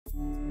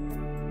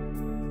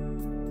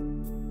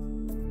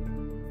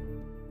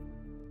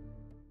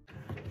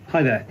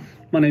Hi there,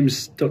 my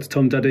name's Dr.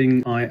 Tom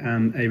Dudding. I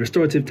am a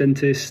restorative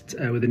dentist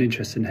with an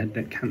interest in head and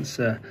neck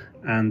cancer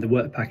and the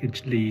work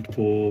package lead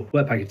for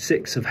work package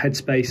 6 of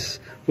Headspace,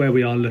 where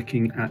we are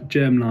looking at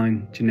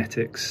germline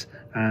genetics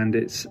and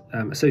its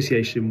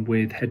association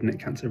with head and neck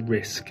cancer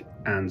risk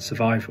and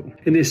survival.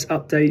 In this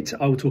update,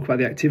 I will talk about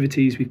the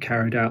activities we've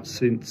carried out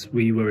since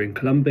we were in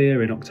Colombia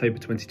in October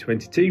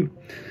 2022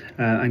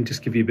 and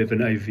just give you a bit of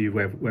an overview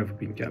where we've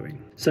been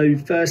going. So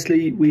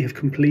firstly, we have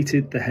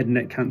completed the head and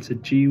neck cancer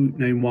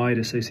genome-wide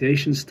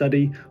association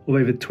study of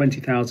over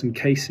 20,000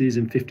 cases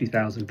and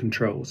 50,000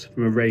 controls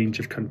from a range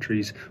of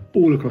countries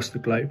all across the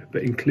globe,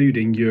 but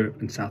including Europe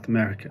and South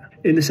America.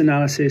 In this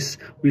analysis,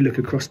 we look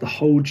across the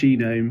whole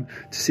genome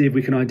to see if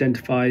we can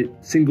identify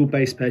single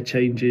base pair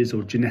changes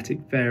or genetic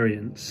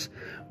variants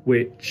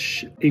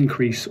which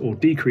increase or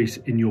decrease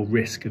in your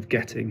risk of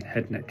getting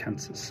head and neck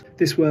cancers.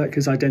 This work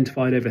has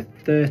identified over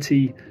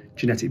 30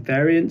 genetic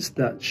variants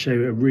that show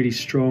a really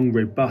strong,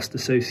 robust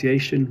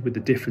association with the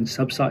different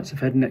subtypes of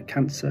head and neck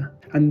cancer.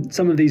 And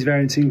some of these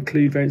variants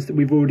include variants that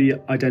we've already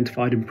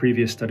identified in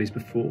previous studies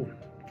before.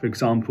 For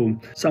example,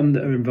 some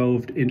that are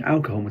involved in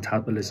alcohol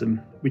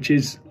metabolism, which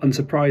is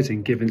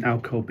unsurprising given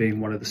alcohol being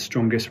one of the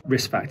strongest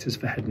risk factors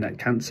for head and neck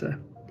cancer.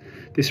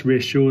 This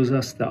reassures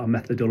us that our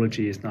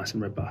methodology is nice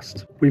and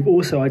robust. We've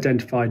also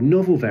identified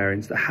novel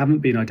variants that haven't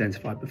been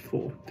identified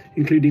before,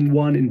 including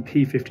one in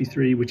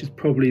P53, which is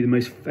probably the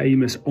most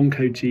famous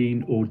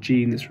oncogene or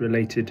gene that's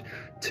related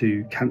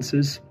to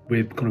cancers.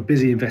 We're kind of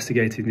busy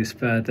investigating this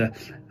further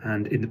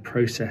and in the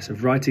process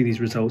of writing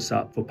these results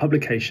up for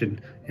publication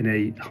in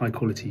a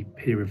high-quality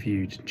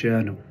peer-reviewed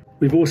journal.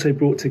 We've also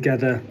brought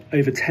together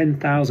over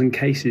 10,000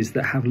 cases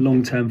that have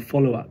long-term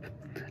follow-up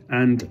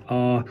and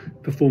are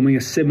performing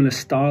a similar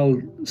style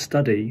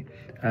study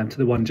to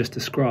the one just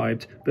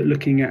described, but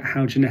looking at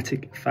how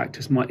genetic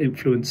factors might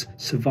influence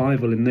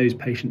survival in those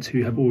patients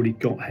who have already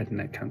got head and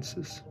neck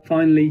cancers.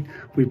 Finally,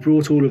 we've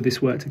brought all of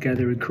this work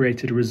together and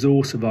created a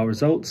resource of our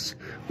results,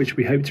 which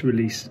we hope to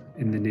release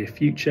in the near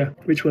future,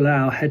 which will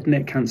allow head and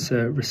neck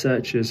cancer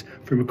researchers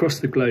from across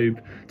the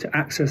globe to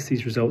access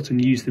these results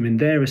and use them in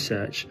their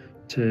research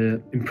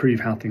to improve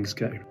how things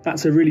go.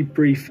 That's a really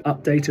brief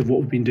update of what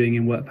we've been doing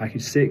in Work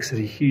Package 6.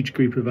 There's a huge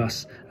group of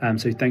us,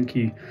 so thank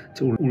you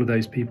to all of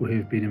those people who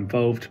have been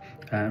involved.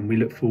 We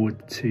look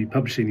forward to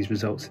publishing these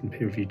results in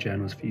peer-reviewed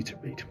journals for you to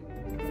read.